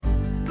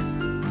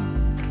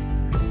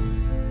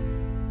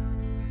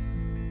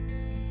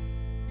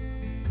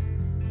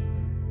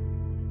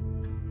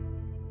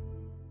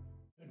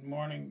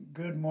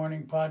Good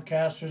morning,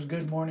 podcasters.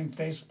 Good morning,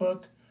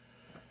 Facebook.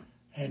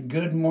 And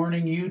good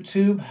morning,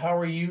 YouTube. How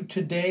are you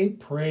today?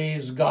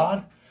 Praise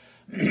God.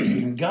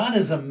 God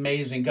is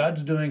amazing.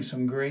 God's doing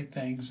some great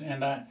things.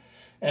 And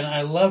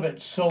I love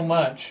it so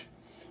much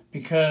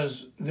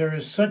because there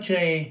is such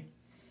a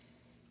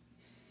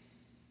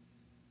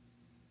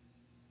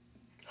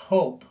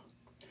hope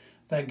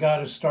that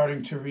God is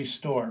starting to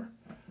restore.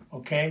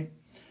 Okay?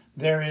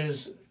 There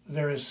is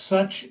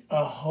such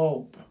a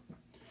hope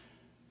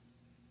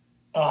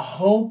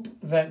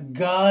that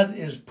God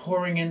is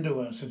pouring into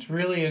us. It's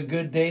really a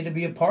good day to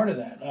be a part of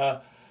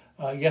that.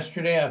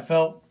 Yesterday, I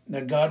felt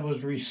that God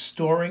was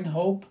restoring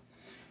hope,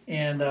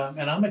 and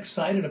I'm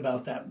excited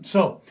about that.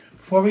 So,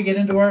 before we get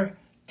into our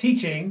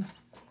teaching,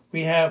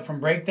 we have From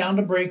Breakdown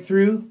to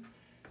Breakthrough,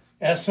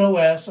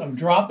 SOS. I'm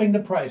dropping the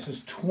price.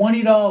 It's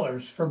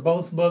 $20 for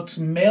both books,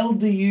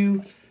 mailed to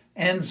you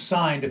and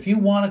signed. If you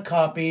want a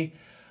copy,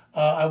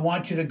 I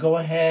want you to go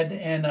ahead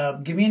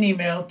and give me an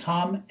email,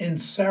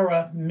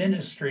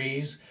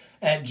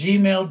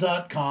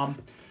 tomandsarahministries@gmail.com,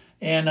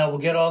 and we'll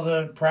get all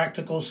the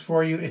practicals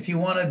for you. If you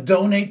want to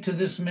donate to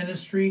this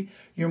ministry,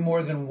 you're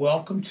more than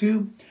welcome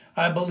to.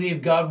 I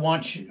believe God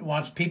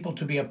wants people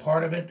to be a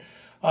part of it.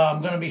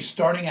 I'm going to be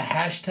starting a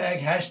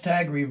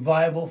hashtag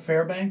Revival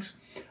Fairbanks.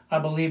 I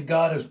believe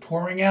God is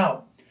pouring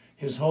out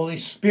His Holy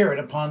Spirit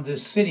upon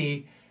this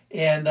city,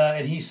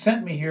 and He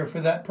sent me here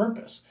for that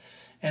purpose.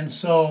 And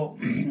so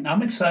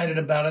I'm excited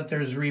about it.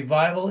 There's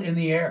revival in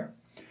the air.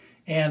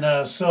 And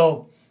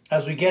so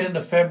as we get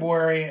into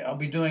February, I'll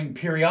be doing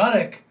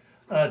periodic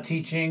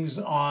teachings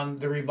on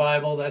the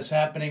revival that's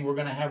happening. We're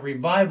going to have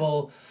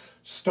revival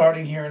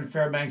starting here in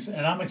Fairbanks,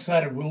 and I'm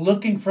excited. We're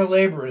looking for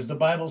laborers. The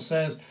Bible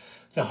says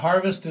the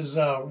harvest is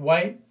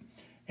white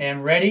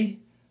and ready.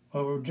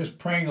 Well, we're just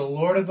praying the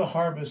Lord of the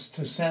harvest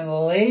to send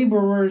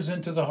laborers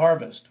into the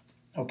harvest.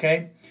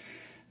 Okay?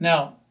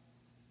 Now,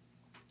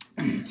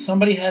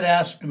 somebody had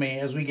asked me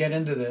as we get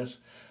into this,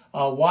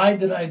 why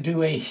did I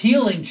do a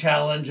healing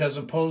challenge as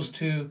opposed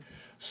to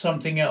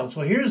something else?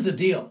 Well, here's the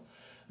deal.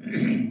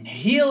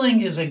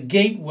 Healing is a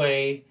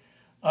gateway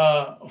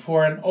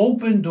for an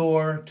open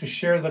door to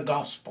share the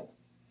gospel.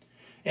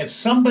 If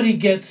somebody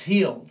gets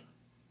healed,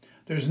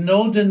 there's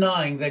no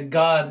denying that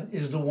God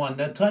is the one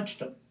that touched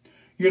them.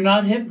 You're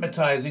not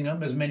hypnotizing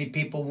them, as many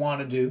people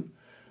want to do.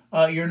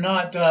 You're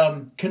not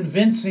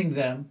convincing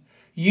them.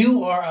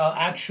 You are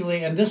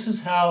actually, and this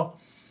is how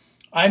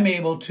I'm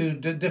able to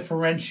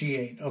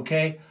differentiate,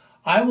 okay?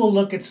 I will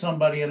look at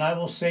somebody and I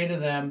will say to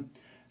them,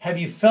 have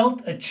you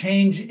felt a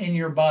change in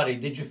your body?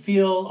 Did you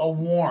feel a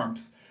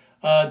warmth?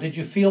 Did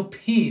you feel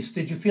peace?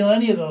 Did you feel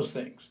any of those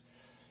things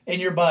in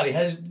your body?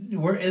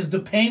 Is the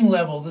pain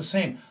level the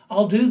same?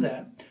 I'll do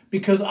that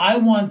because I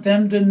want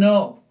them to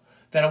know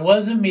that it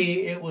wasn't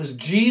me, it was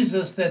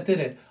Jesus that did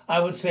it.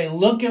 I would say,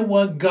 look at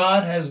what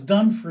God has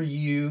done for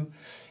you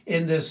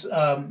in this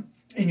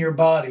in your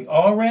body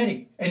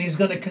already, and He's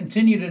going to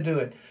continue to do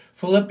it.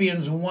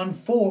 Philippians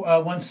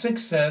 1:6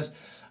 says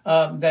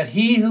that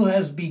He who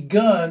has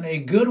begun a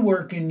good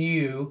work in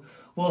you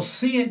will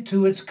see it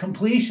to its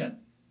completion.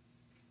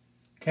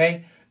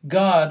 Okay?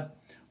 God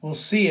will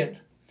see it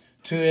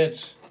to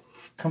its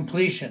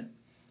completion.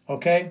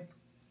 Okay?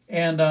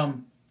 And I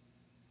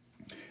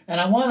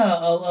want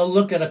to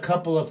look at a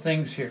couple of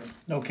things here.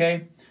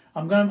 Okay?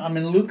 I'm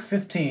in Luke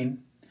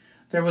 15.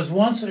 There was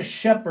once a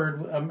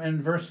shepherd,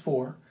 in verse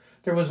 4,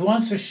 there was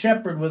once a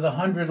shepherd with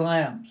 100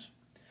 lambs,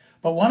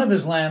 but one of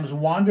his lambs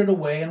wandered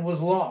away and was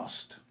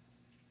lost.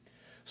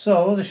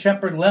 So the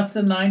shepherd left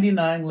the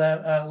 99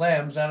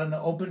 lambs out in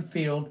the open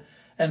field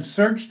and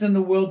searched in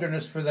the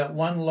wilderness for that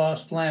one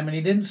lost lamb, and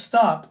he didn't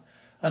stop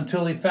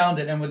until he found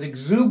it. And with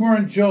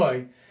exuberant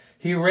joy,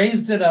 he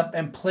raised it up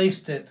and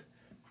placed it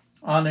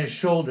on his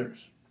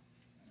shoulders.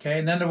 Okay,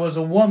 and then there was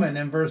a woman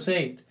in verse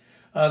 8.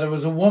 There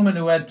was a woman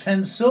who had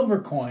 10 silver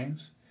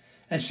coins,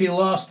 and she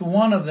lost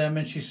one of them,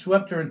 and she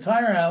swept her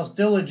entire house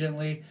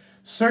diligently,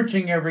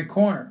 searching every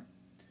corner.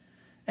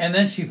 And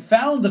then she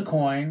found the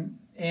coin,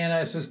 and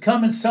it says,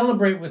 come and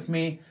celebrate with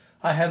me.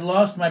 I had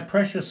lost my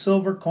precious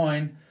silver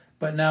coin,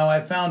 but now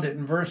I found it.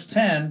 In verse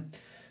 10,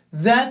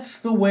 that's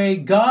the way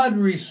God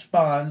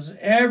responds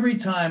every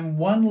time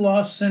one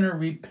lost sinner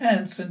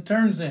repents and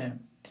turns to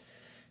Him.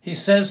 He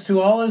says to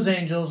all His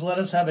angels, let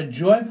us have a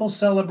joyful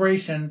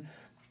celebration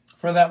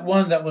for that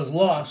one that was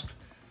lost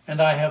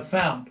and I have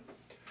found.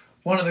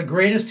 One of the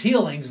greatest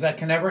healings that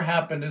can ever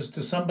happen is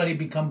to somebody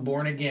become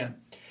born again.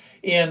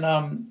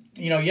 And,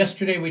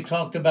 yesterday we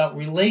talked about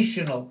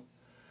relational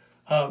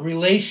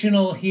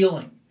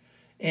healing.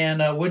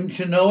 And wouldn't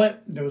you know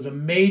it, there was a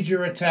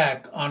major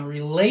attack on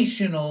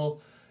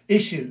relational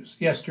issues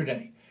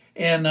yesterday.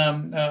 And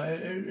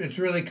it's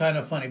really kind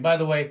of funny. By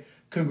the way,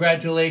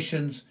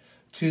 congratulations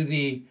to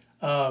the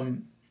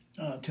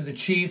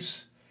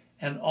Chiefs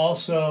and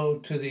also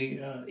to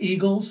the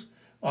Eagles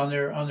on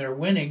their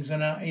winnings.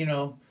 And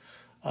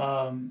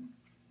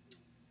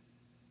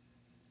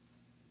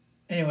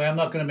anyway, I'm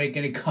not going to make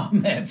any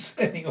comments.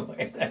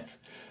 Anyway, that's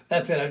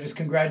it. I just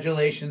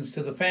congratulations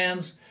to the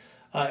fans.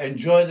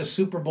 Enjoy the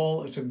Super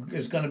Bowl.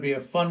 It's going to be a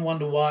fun one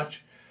to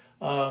watch.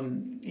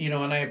 And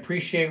I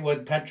appreciate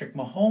what Patrick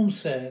Mahomes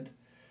said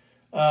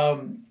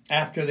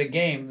after the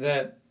game,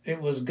 that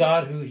it was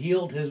God who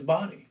healed his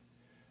body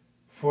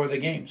for the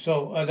game.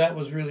 So that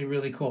was really,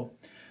 really cool.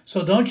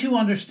 So don't you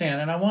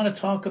understand? And I want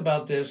to talk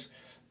about this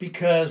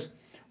because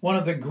one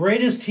of the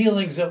greatest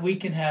healings that we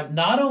can have,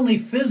 not only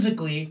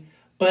physically,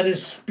 but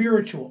is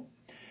spiritual.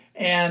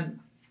 And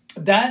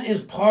that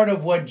is part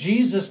of what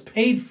Jesus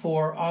paid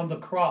for on the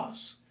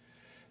cross.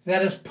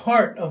 That is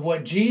part of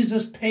what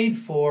Jesus paid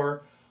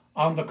for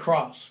on the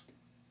cross.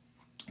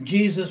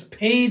 Jesus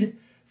paid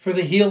for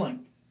the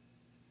healing.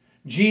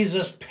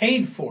 Jesus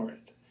paid for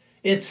it.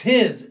 It's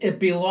his. It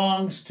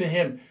belongs to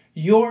him.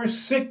 Your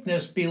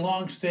sickness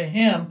belongs to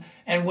him.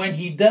 And when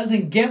he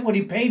doesn't get what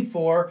he paid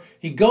for,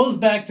 he goes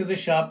back to the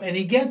shop and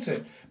he gets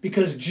it.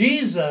 Because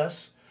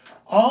Jesus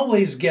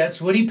always gets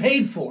what he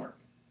paid for.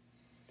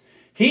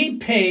 He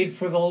paid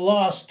for the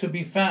lost to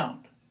be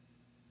found.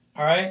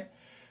 All right?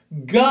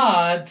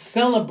 God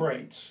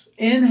celebrates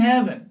in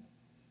heaven.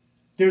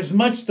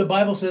 The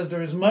Bible says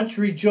there is much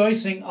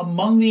rejoicing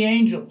among the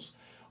angels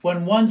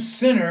when one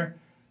sinner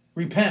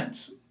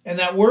repents. And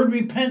that word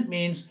repent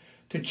means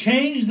to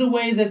change the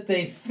way that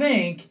they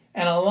think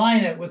and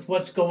align it with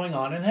what's going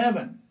on in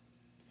heaven.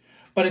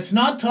 But it's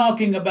not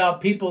talking about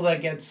people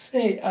that get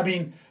saved. I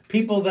mean,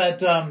 people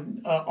that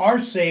are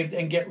saved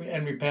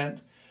and repent,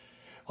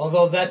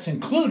 although that's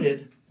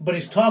included. But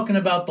he's talking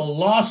about the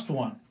lost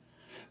one.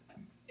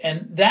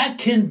 And that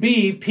can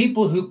be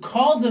people who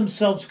call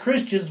themselves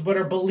Christians but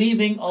are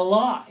believing a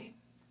lie.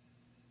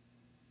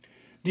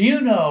 Do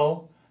you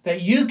know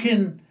that you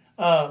can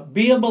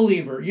be a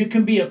believer? You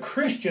can be a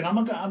Christian.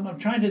 I'm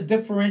trying to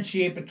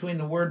differentiate between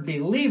the word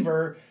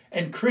believer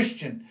and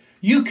Christian.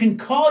 You can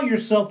call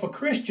yourself a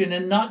Christian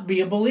and not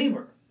be a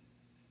believer.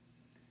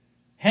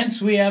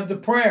 Hence we have the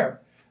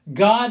prayer,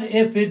 God,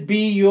 if it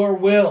be your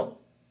will.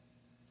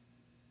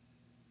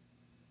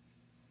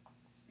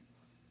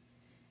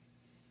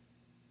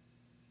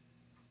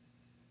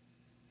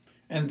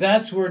 And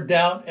that's where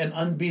doubt and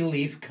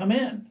unbelief come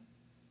in.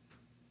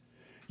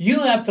 You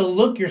have to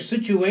look your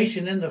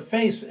situation in the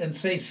face and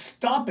say,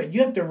 stop it.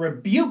 You have to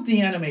rebuke the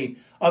enemy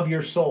of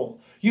your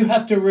soul. You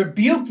have to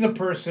rebuke the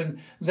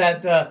person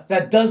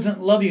that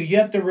doesn't love you. You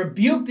have to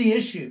rebuke the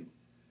issue.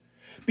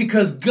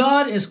 Because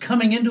God is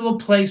coming into a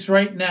place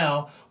right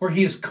now where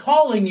he is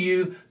calling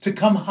you to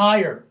come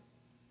higher.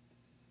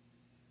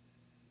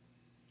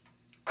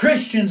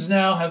 Christians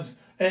now have,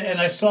 and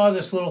I saw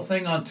this little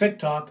thing on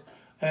TikTok,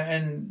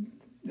 and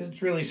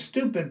it's really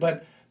stupid,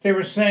 but they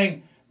were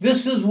saying,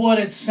 this is what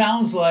it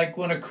sounds like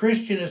when a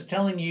Christian is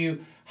telling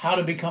you how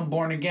to become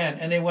born again.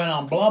 And they went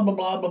on blah, blah,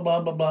 blah, blah, blah,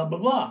 blah, blah, blah,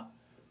 blah.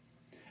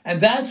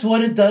 And that's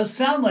what it does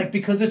sound like,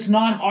 because it's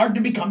not hard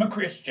to become a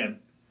Christian.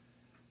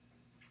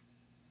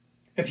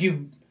 If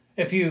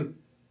you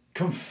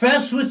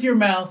confess with your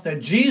mouth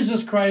that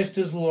Jesus Christ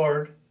is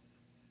Lord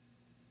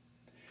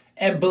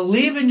and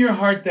believe in your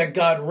heart that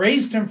God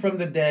raised him from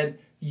the dead,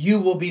 you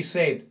will be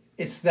saved.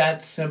 It's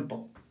that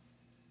simple.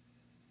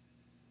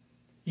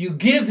 You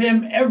give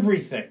him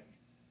everything.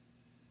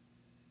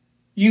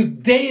 You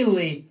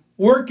daily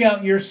work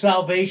out your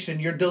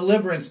salvation, your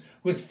deliverance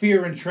with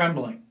fear and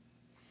trembling.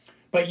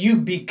 But you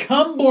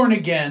become born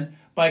again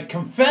by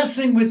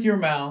confessing with your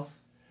mouth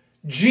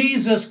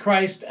Jesus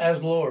Christ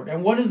as Lord.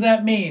 And what does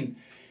that mean?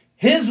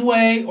 His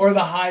way or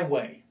the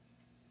highway.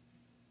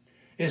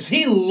 Is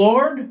he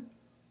Lord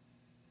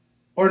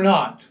or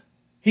not?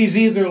 He's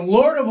either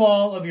Lord of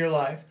all of your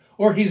life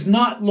or he's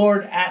not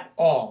Lord at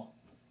all.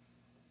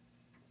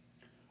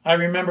 I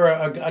remember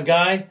a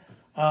guy,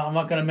 I'm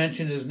not going to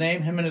mention his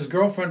name, him and his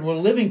girlfriend were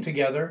living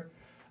together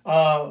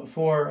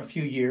for a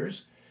few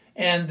years,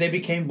 and they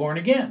became born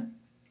again.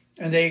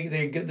 And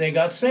they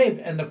got saved.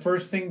 And the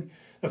first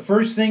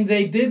thing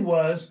they did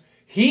was,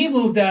 he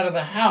moved out of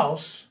the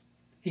house.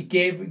 He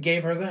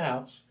gave her the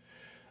house.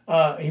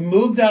 He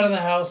moved out of the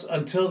house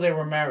until they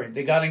were married.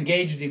 They got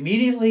engaged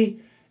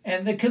immediately,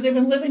 and because they've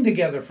been living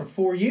together for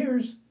 4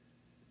 years.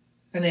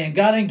 And they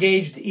got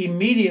engaged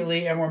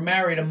immediately and were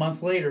married a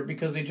month later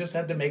because they just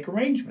had to make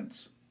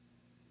arrangements.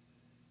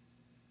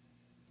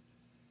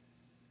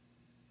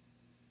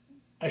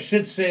 I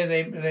should say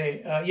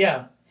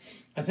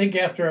I think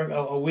after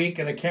a week,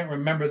 and I can't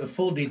remember the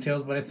full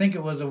details, but I think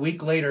it was a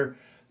week later,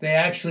 they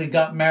actually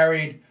got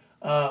married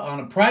on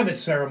a private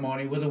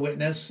ceremony with a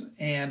witness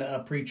and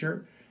a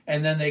preacher,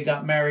 and then they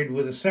got married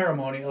with a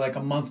ceremony like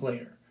a month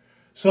later.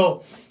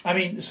 So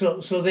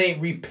they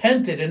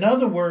repented. In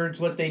other words,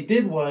 what they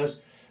did was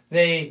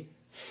they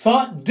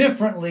thought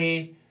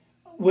differently.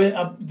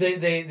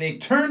 They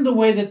turned the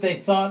way that they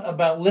thought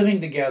about living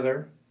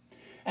together,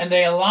 and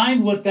they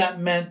aligned what that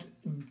meant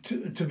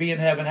to be in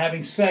heaven,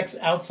 having sex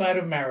outside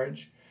of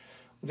marriage.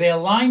 They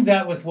aligned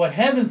that with what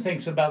heaven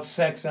thinks about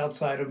sex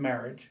outside of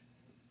marriage,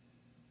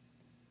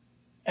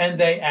 and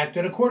they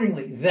acted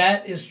accordingly.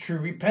 That is true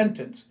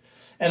repentance.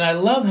 And I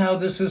love how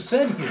this is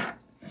said here.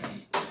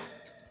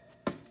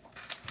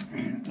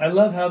 I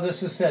love how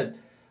this is said.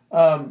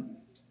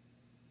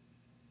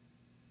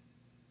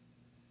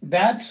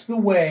 that's the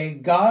way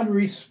God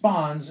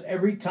responds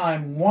every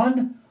time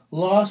one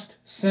lost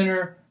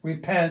sinner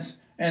repents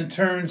and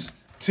turns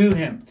to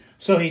him.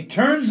 So he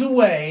turns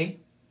away,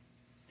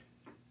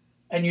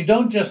 and you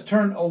don't just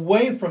turn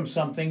away from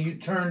something, you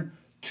turn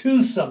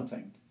to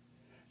something.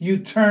 You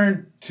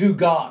turn to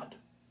God.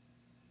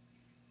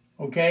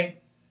 Okay?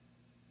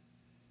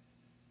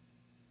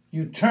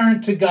 You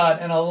turn to God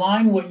and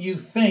align what you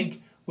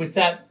think with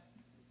that,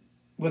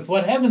 with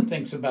what heaven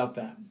thinks about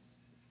that.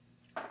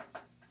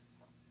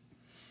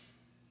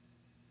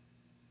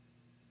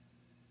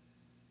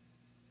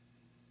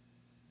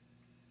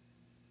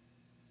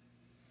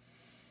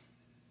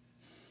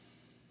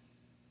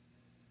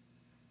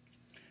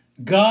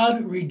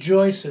 God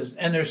rejoices,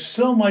 and there's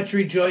so much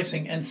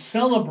rejoicing and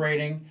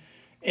celebrating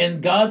in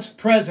God's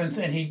presence,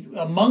 and he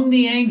among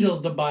the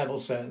angels, the Bible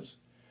says.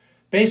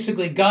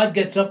 Basically, God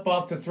gets up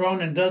off the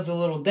throne and does a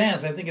little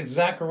dance. I think it's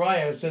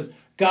Zechariah. It says,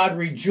 God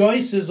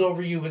rejoices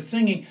over you with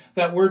singing.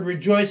 That word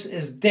rejoice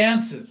is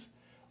dances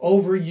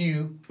over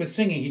you with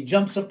singing. He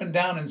jumps up and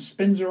down and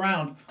spins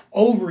around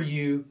over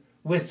you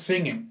with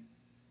singing.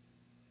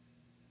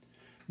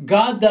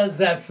 God does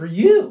that for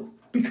you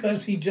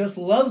because he just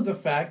loves the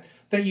fact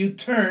that you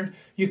turned,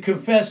 you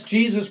confess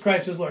Jesus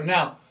Christ as Lord.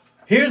 Now,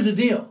 here's the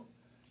deal.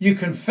 You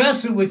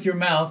confess it with your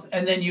mouth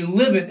and then you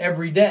live it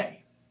every day.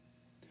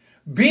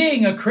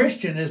 Being a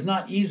Christian is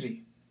not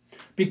easy.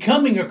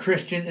 Becoming a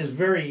Christian is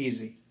very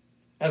easy.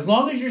 As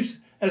long as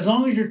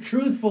you're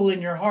truthful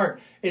in your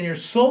heart, in your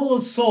soul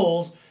of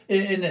souls,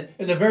 in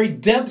the very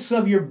depths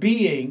of your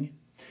being,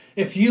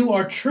 if you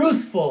are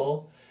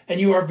truthful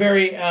and you are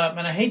very, and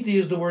I hate to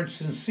use the word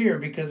sincere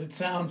because it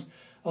sounds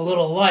a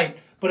little light,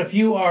 but if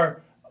you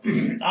are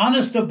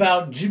honest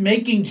about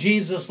making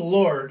Jesus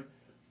Lord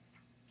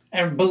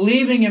and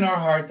believing in our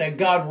heart that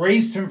God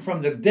raised him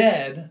from the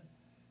dead,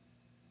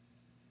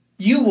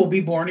 you will be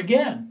born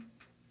again.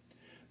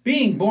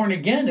 Being born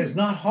again is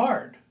not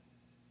hard.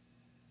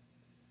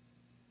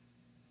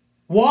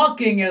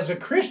 Walking as a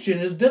Christian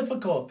is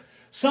difficult.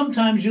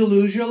 Sometimes you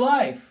lose your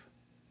life.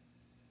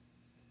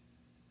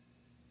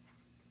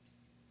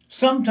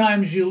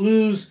 Sometimes you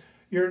lose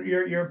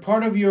your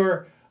part of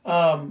your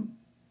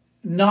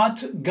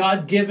not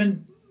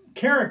God-given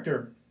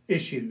character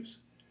issues.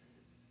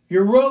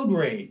 Your road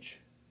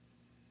rage.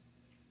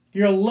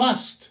 Your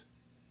lust.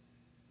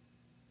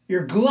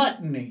 Your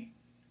gluttony.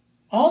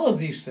 All of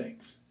these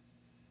things.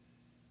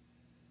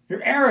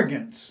 Your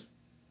arrogance.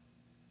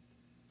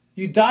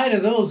 You die to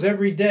those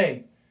every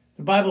day.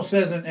 The Bible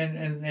says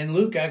in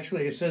Luke,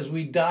 actually, it says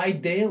we die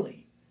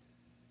daily.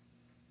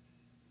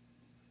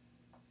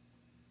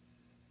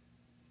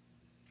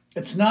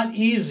 It's not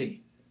easy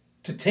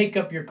to take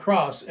up your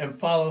cross and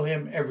follow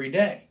him every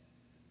day.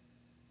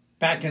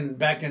 Back in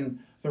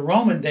the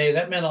Roman day,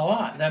 that meant a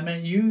lot. That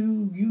meant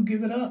you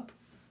give it up.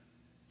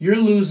 You're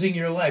losing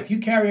your life. You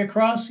carry a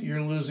cross,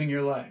 you're losing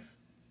your life.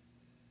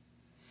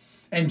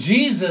 And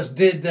Jesus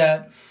did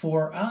that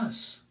for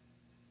us.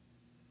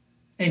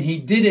 And he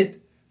did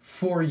it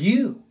for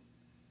you.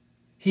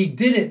 He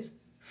did it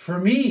for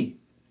me.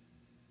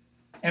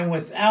 And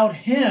without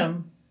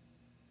him,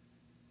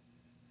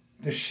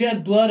 the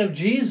shed blood of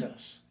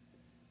Jesus,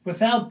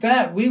 without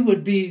that, we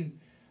would be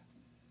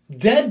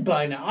dead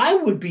by now. I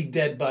would be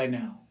dead by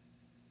now.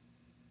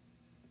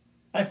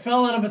 I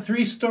fell out of a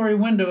 3-story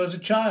window as a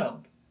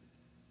child.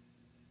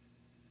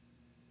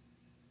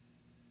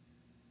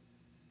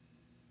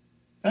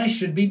 I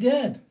should be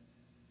dead.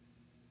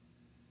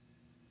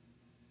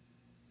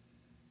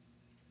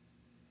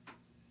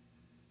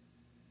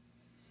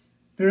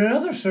 There are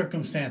other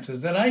circumstances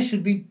that I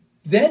should be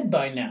dead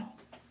by now.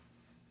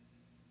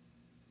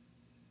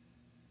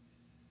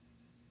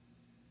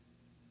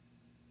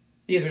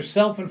 Either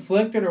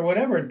self-inflicted or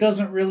whatever, it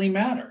doesn't really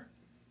matter.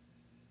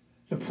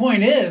 The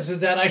point is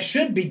that I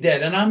should be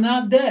dead, and I'm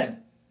not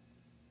dead.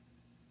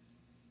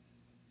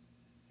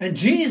 And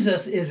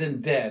Jesus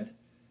isn't dead.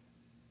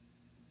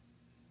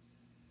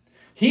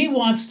 He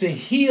wants to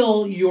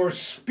heal your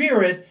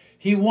spirit.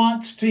 He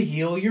wants to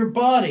heal your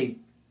body.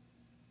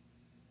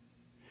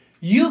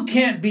 You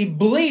can't be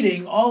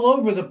bleeding all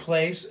over the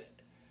place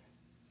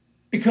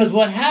because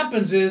what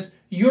happens is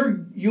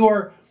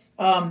you're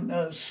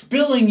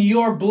spilling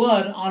your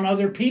blood on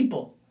other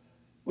people.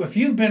 If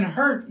you've been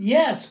hurt,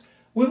 yes,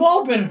 we've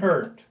all been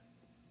hurt.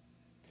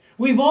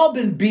 We've all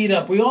been beat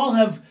up. We all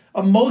have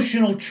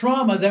emotional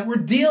trauma that we're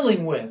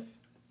dealing with.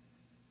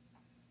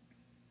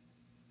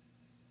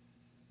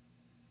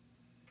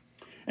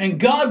 And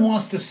God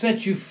wants to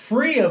set you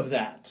free of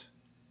that.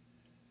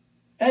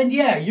 And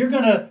yeah, you're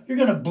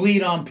gonna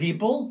bleed on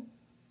people.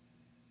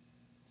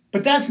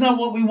 But that's not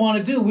what we want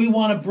to do. We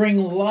want to bring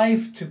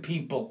life to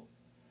people.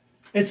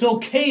 It's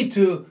okay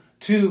to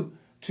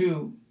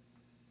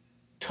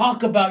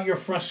talk about your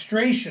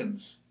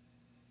frustrations.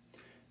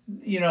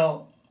 You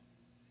know,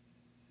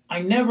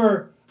 I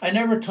never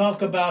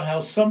talk about how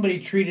somebody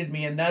treated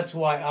me and that's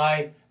why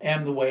I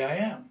am the way I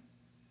am.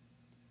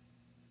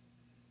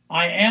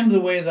 I am the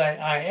way that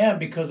I am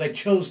because I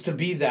chose to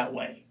be that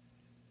way.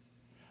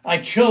 I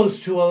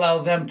chose to allow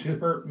them to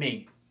hurt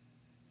me.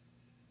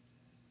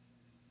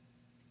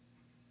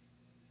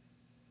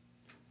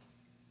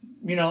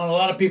 You know, and a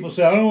lot of people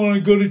say, I don't want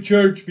to go to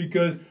church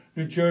because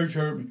the church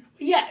hurt me.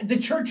 Yeah, the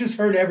church has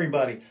hurt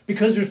everybody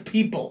because there's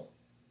people.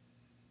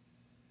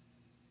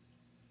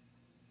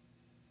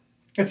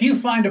 If you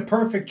find a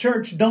perfect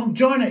church, don't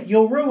join it.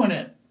 You'll ruin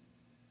it.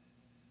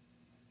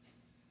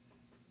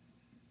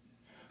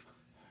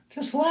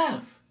 Just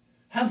laugh.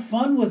 Have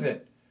fun with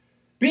it.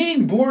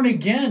 Being born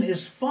again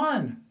is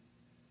fun.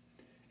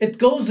 It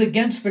goes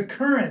against the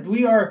current.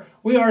 We are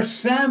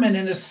salmon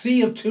in a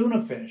sea of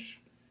tuna fish.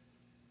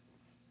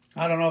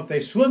 I don't know if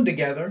they swim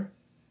together,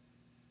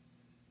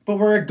 but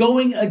we're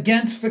going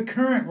against the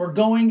current. We're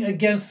going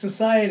against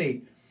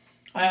society.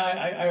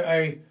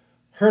 I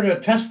heard a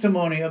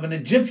testimony of an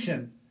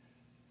Egyptian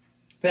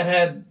that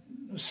had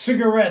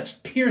cigarettes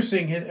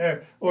piercing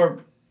his,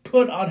 or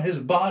put on his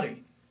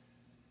body.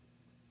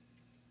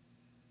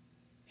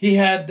 He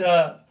had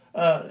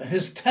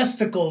his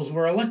testicles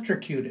were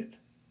electrocuted.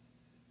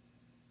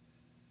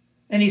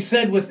 And he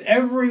said with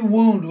every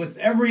wound, with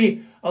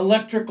every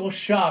electrical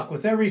shock,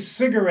 with every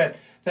cigarette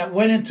that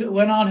went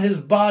on his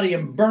body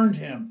and burned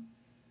him,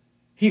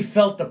 he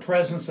felt the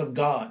presence of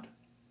God.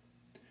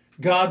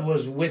 God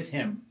was with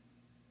him.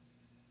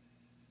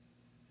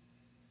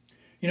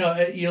 You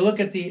know, you look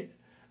at the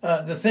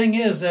thing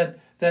is that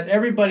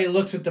everybody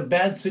looks at the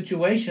bad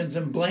situations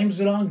and blames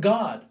it on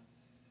God.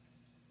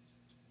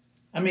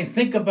 I mean,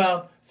 think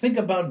about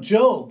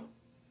Job.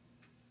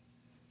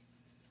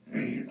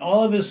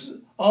 All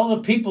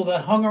the people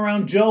that hung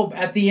around Job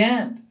at the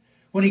end,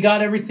 when he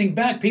got everything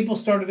back, people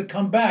started to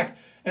come back,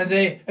 and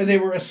they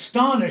were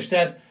astonished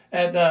at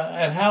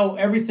how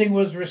everything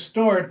was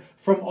restored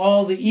from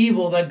all the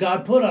evil that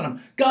God put on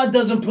him. God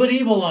doesn't put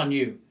evil on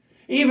you.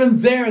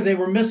 Even there, they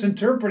were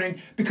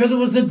misinterpreting because it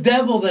was the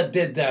devil that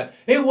did that.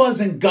 It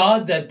wasn't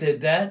God that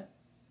did that.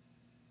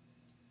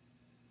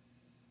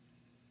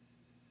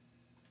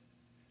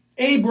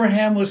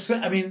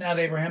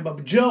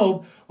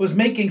 Job was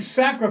making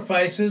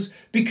sacrifices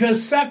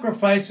because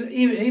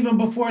even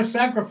before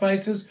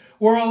sacrifices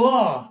were a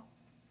law.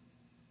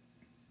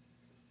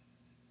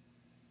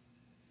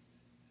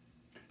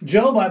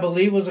 Job, I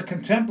believe, was a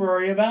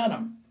contemporary of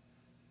Adam.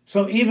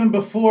 So even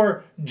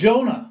before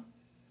Jonah,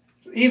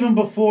 even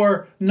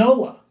before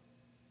Noah,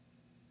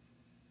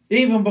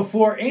 even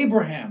before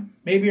Abraham,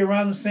 maybe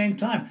around the same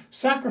time,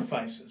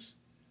 sacrifices.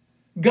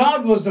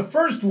 God was the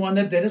first one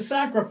that did a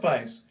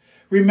sacrifice.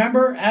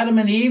 Remember Adam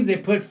and Eve, they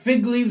put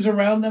fig leaves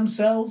around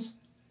themselves?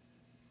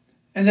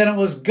 And then it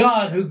was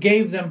God who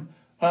gave them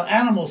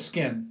animal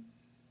skin.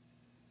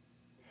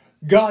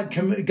 God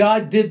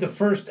did the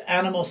first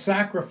animal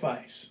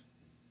sacrifice.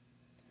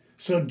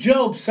 So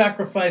Job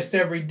sacrificed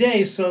every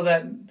day so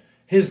that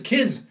his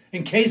kids,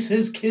 in case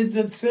his kids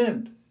had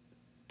sinned.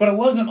 But it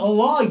wasn't a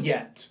law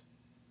yet.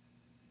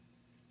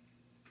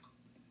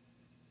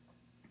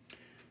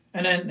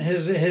 And then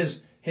his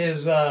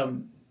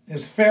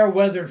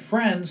fair-weathered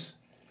friends,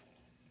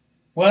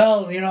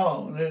 well, you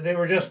know, they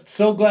were just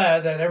so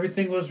glad that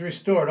everything was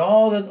restored.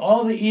 All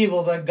the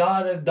evil that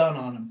God had done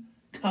on him.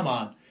 Come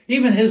on.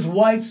 Even his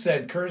wife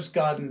said, curse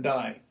God and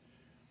die.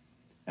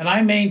 And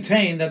I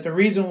maintain that the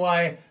reason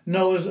why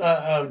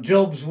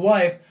Job's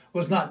wife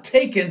was not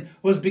taken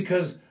was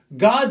because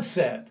God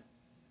said,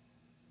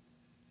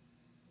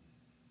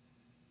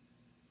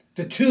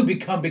 the two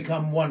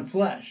become one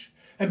flesh.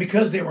 And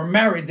because they were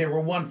married, they were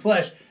one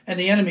flesh. And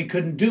the enemy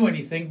couldn't do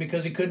anything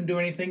because he couldn't do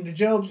anything to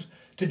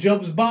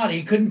Job's body.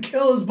 He couldn't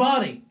kill his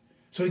body.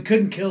 So he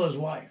couldn't kill his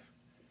wife.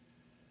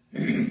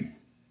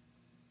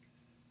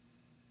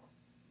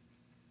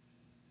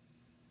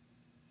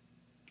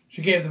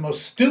 She gave the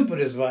most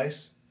stupidest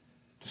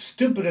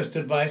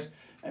advice,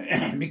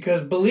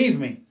 because believe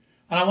me,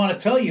 and I want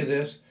to tell you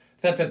this,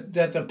 that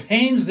the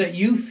pains that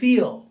you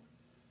feel,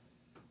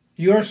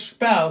 your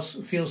spouse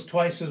feels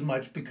twice as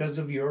much because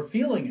of your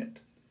feeling it.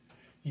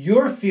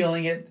 You're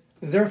feeling it,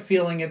 they're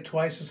feeling it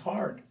twice as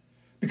hard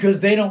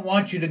because they don't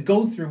want you to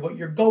go through what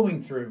you're going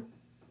through.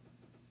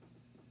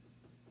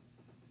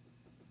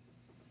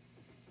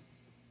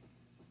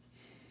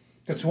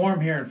 It's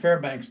warm here in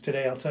Fairbanks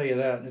today, I'll tell you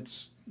that.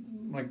 It's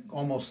like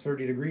almost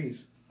 30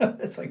 degrees.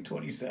 It's like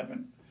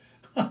 27.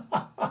 I'm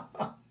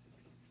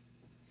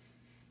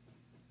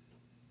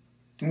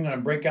going to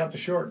break out the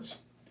shorts.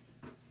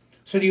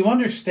 So do you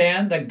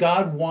understand that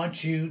God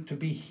wants you to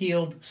be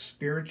healed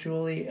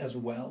spiritually as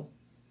well?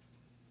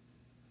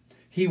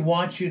 He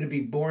wants you to be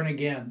born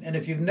again. And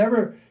if you've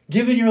never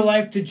given your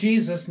life to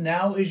Jesus,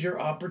 now is your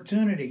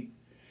opportunity.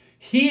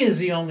 He is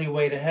the only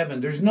way to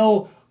heaven. There's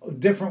no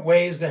different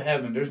ways to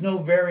heaven. There's no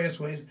various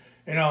ways.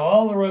 You know,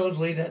 all the roads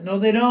lead to... No,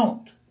 they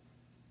don't.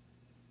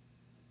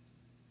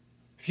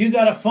 If you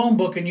got a phone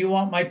book and you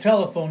want my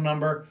telephone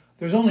number,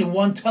 there's only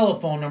one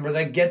telephone number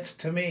that gets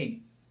to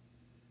me.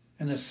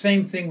 And the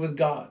same thing with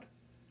God.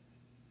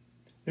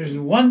 There's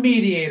one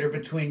mediator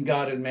between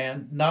God and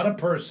man, not a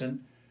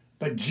person,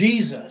 but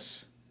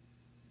Jesus.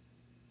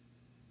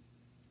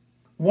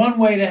 One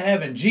way to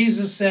heaven.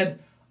 Jesus said,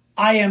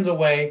 I am the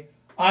way,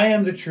 I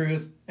am the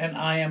truth, and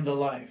I am the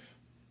life.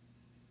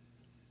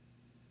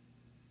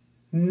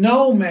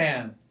 No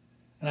man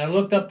And I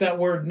looked up that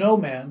word no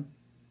man,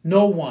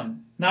 no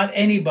one, not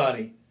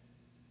anybody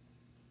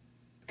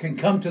can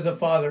come to the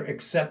Father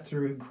except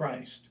through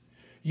Christ.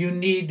 You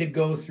need to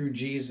go through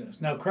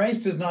Jesus. Now,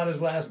 Christ is not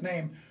his last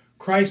name.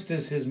 Christ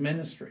is his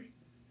ministry.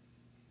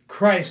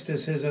 Christ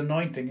is his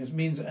anointing. It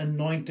means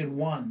anointed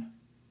one.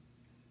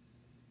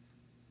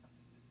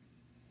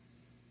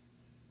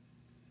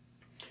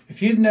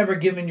 If you've never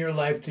given your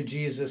life to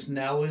Jesus,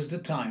 now is the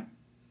time.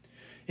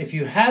 If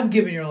you have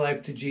given your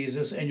life to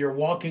Jesus and you're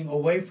walking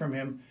away from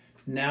him,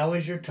 now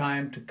is your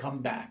time to come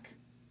back.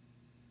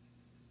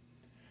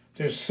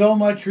 There's so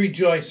much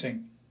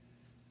rejoicing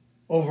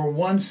over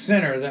one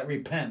sinner that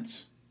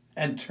repents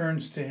and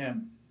turns to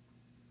him.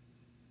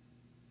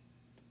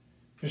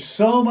 There's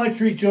so much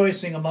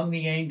rejoicing among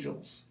the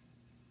angels.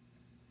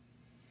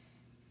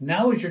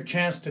 Now is your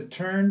chance to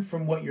turn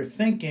from what you're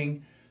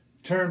thinking,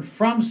 turn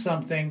from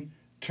something,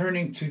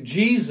 turning to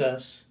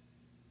Jesus,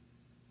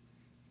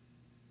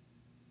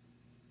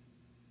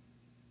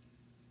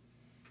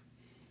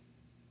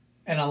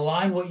 and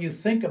align what you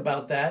think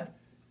about that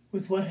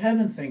with what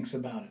heaven thinks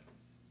about it.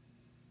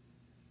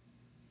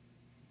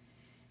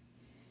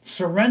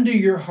 Surrender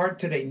your heart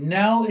today.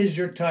 Now is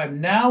your time.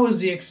 Now is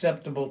the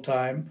acceptable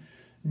time.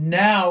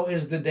 Now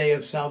is the day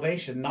of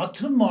salvation. Not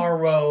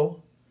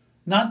tomorrow,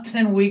 not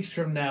 10 weeks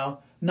from now,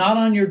 not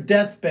on your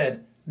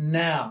deathbed.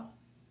 Now.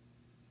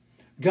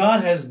 God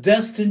has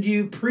destined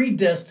you,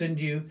 predestined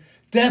you,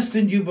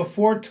 destined you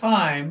before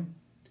time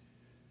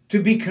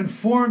to be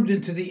conformed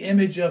into the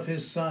image of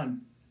his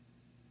Son.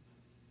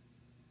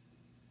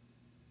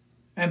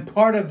 And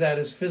part of that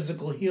is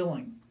physical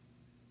healing.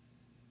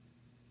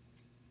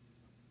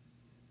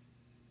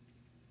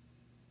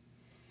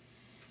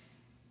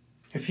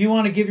 If you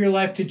want to give your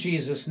life to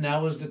Jesus,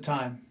 now is the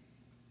time.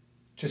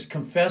 Just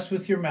confess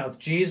with your mouth,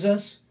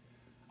 Jesus,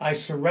 I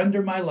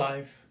surrender my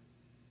life.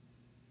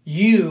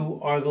 You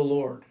are the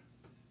Lord.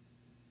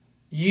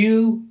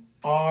 You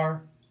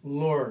are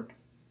Lord.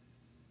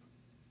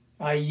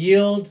 I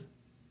yield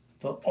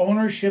the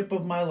ownership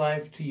of my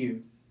life to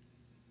you.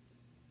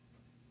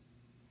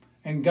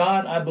 And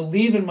God, I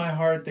believe in my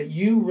heart that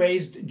you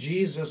raised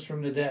Jesus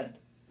from the dead.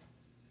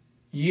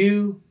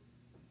 You,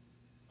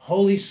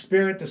 Holy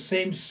Spirit, the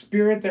same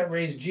Spirit that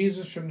raised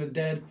Jesus from the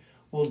dead,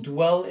 will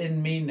dwell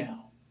in me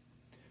now.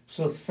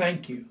 So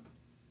thank you.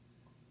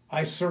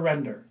 I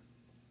surrender.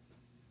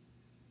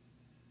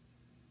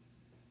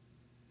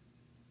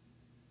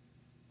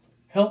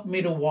 Help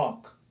me to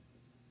walk.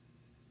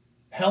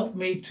 Help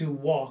me to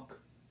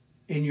walk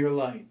in your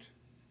light.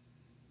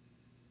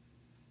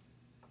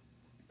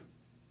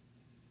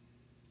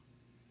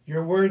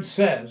 Your word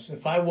says,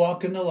 if I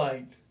walk in the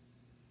light,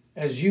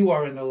 as you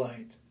are in the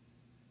light,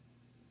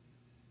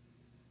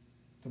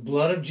 the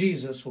blood of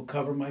Jesus will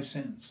cover my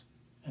sins.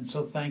 And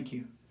so thank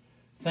you.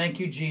 Thank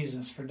you,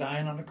 Jesus, for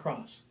dying on the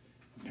cross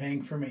and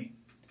paying for me.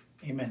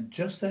 Amen.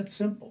 Just that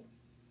simple.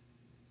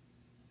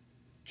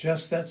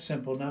 Just that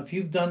simple. Now, if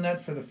you've done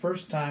that for the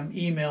first time,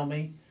 email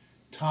me,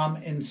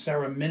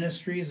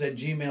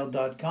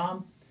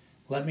 tomandSarahMinistries@gmail.com.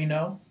 Let me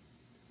know.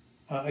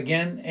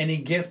 Again, any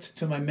gift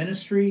to my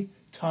ministry,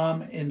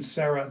 Tom and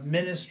Sarah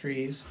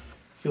Ministries.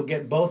 You'll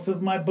get both of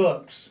my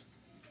books,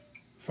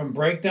 From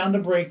Breakdown to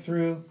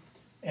Breakthrough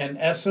and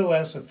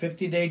SOS, a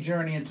 50-day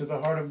journey into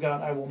the heart of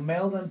God. I will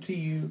mail them to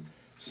you,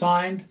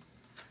 signed,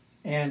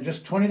 and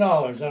just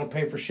 $20. That'll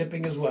pay for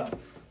shipping as well.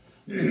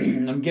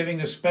 I'm giving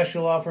a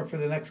special offer for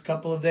the next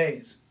couple of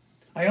days.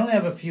 I only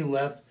have a few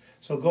left,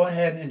 so go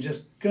ahead and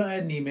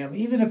email me,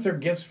 even if they're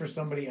gifts for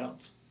somebody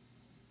else.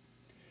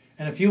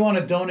 And if you want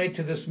to donate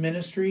to this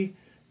ministry,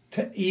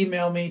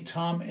 email me,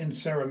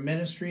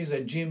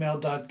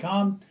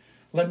 tomandSarahMinistries@gmail.com.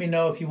 Let me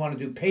know if you want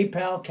to do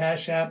PayPal,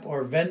 Cash App,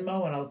 or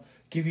Venmo, and I'll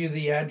give you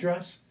the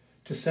address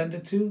to send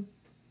it to.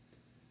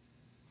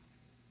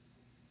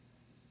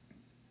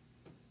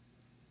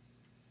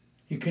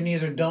 You can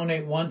either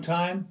donate one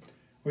time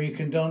or you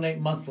can donate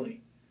monthly.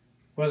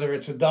 Whether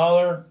it's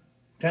 $1,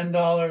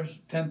 $10,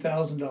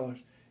 $10,000,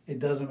 it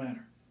doesn't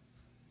matter.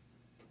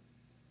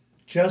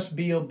 Just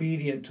be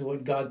obedient to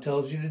what God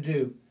tells you to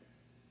do.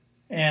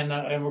 And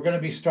we're going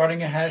to be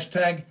starting a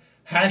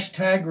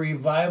hashtag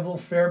Revival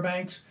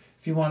Fairbanks,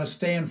 if you want to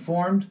stay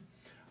informed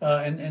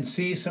and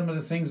see some of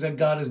the things that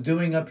God is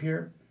doing up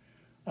here.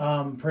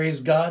 Praise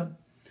God.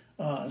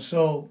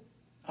 So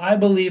I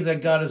believe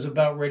that God is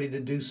about ready to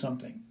do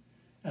something.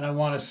 And I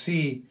want to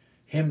see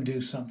him do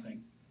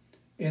something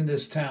in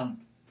this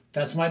town.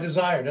 That's my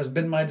desire. That's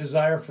been my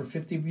desire for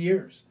 50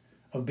 years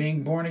of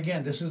being born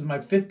again. This is my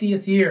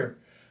 50th year.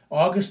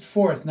 August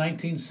 4th,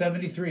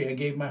 1973, I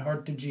gave my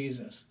heart to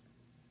Jesus.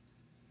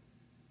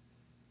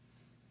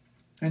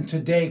 And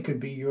today could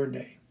be your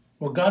day.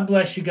 Well, God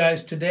bless you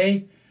guys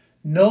today.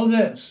 Know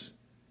this,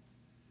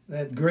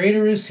 that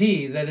greater is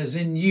he that is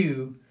in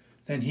you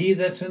than he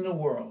that's in the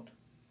world.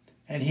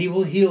 And he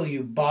will heal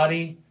you,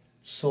 body,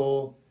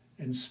 soul,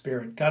 and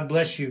spirit. God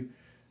bless you.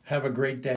 Have a great day.